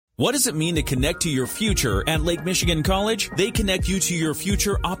What does it mean to connect to your future at Lake Michigan College? They connect you to your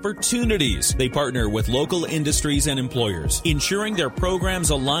future opportunities. They partner with local industries and employers, ensuring their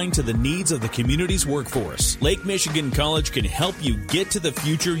programs align to the needs of the community's workforce. Lake Michigan College can help you get to the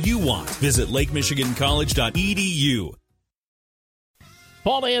future you want. Visit lakemichigancollege.edu.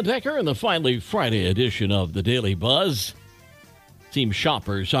 Paul Andecker in the finally Friday edition of the Daily Buzz. Seems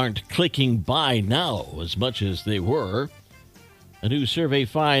shoppers aren't clicking buy now as much as they were. A new survey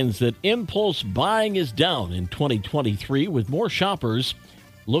finds that impulse buying is down in 2023, with more shoppers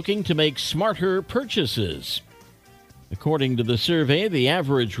looking to make smarter purchases. According to the survey, the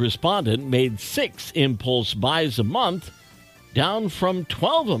average respondent made 6 impulse buys a month, down from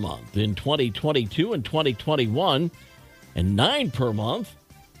 12 a month in 2022 and 2021, and 9 per month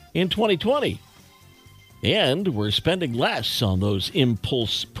in 2020. And we're spending less on those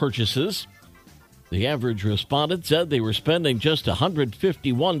impulse purchases. The average respondent said they were spending just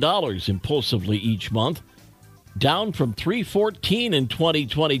 $151 impulsively each month, down from $314 in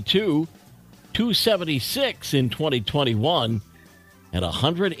 2022, $276 in 2021, and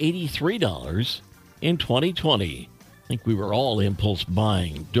 $183 in 2020. I think we were all impulse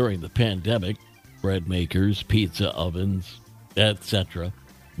buying during the pandemic. Bread makers, pizza ovens, etc.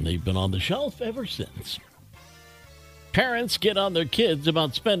 And they've been on the shelf ever since. Parents get on their kids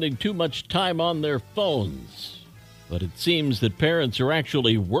about spending too much time on their phones. But it seems that parents are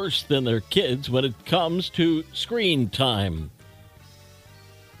actually worse than their kids when it comes to screen time.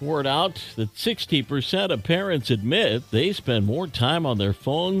 Word out that 60% of parents admit they spend more time on their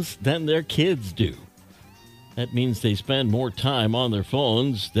phones than their kids do. That means they spend more time on their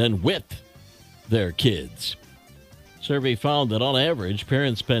phones than with their kids. Survey found that on average,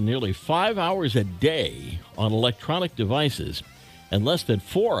 parents spend nearly 5 hours a day on electronic devices and less than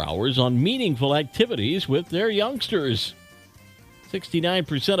 4 hours on meaningful activities with their youngsters.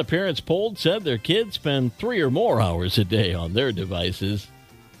 69% of parents polled said their kids spend 3 or more hours a day on their devices.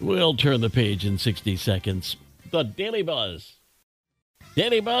 We'll turn the page in 60 seconds. The Daily Buzz.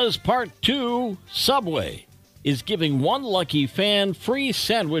 Daily Buzz Part 2, Subway is giving one lucky fan free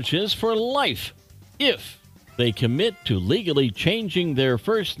sandwiches for life if they commit to legally changing their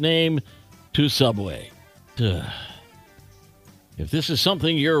first name to Subway. If this is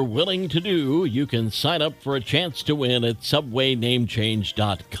something you're willing to do, you can sign up for a chance to win at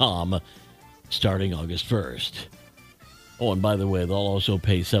subwaynamechange.com starting August 1st. Oh, and by the way, they'll also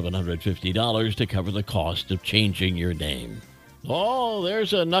pay $750 to cover the cost of changing your name. Oh,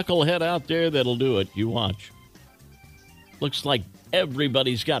 there's a knucklehead out there that'll do it. You watch. Looks like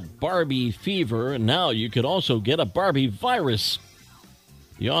everybody's got Barbie fever, and now you could also get a Barbie virus.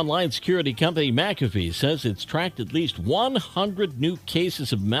 The online security company McAfee says it's tracked at least 100 new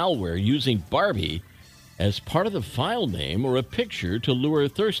cases of malware using Barbie as part of the file name or a picture to lure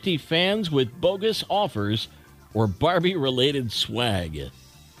thirsty fans with bogus offers or Barbie-related swag.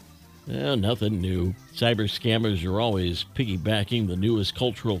 Nothing new. Cyber scammers are always piggybacking the newest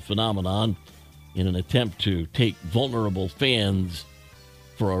cultural phenomenon in an attempt to take vulnerable fans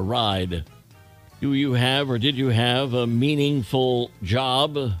for a ride. Do you have or did you have a meaningful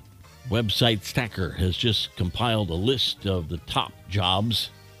job? Website Stacker has just compiled a list of the top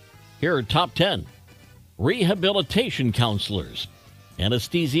jobs. Here are top 10. Rehabilitation counselors,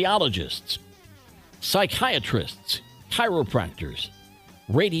 anesthesiologists, psychiatrists, chiropractors,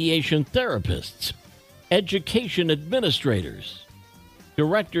 radiation therapists, education administrators,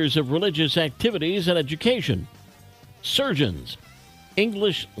 directors of religious activities and education, surgeons,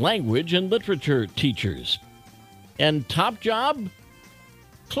 English language and literature teachers. And top job?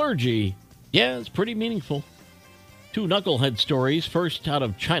 Clergy. Yeah, it's pretty meaningful. 2 knucklehead stories, first out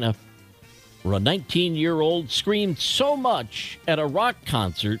of China, where a 19-year-old screamed so much at a rock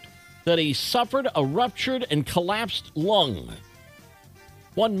concert that he suffered a ruptured and collapsed lung.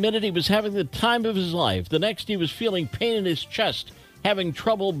 1 minute he was having the time of his life. The next he was feeling pain in his chest, having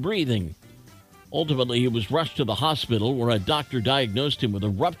trouble breathing. Ultimately, he was rushed to the hospital where a doctor diagnosed him with a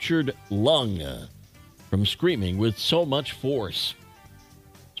ruptured lung from screaming with so much force.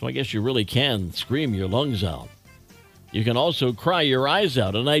 So I guess you really can scream your lungs out. You can also cry your eyes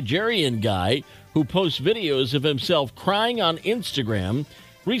out. A Nigerian guy who posts videos of himself crying on Instagram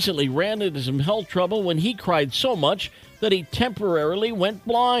recently ran into some health trouble when he cried so much that he temporarily went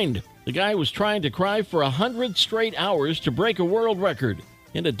blind. The guy was trying to cry for 100 straight hours to break a world record.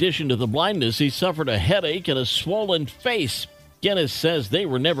 In addition to the blindness, he suffered a headache and a swollen face. Guinness says they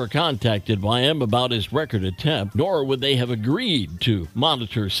were never contacted by him about his record attempt, nor would they have agreed to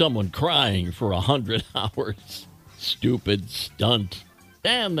monitor someone crying for 100 hours. Stupid stunt.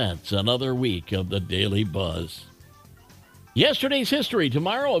 And that's another week of the Daily Buzz. Yesterday's history,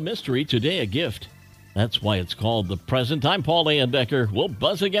 tomorrow a mystery, today a gift. That's why it's called the present. I'm Paul Andecker. We'll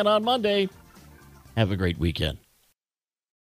buzz again on Monday. Have a great weekend.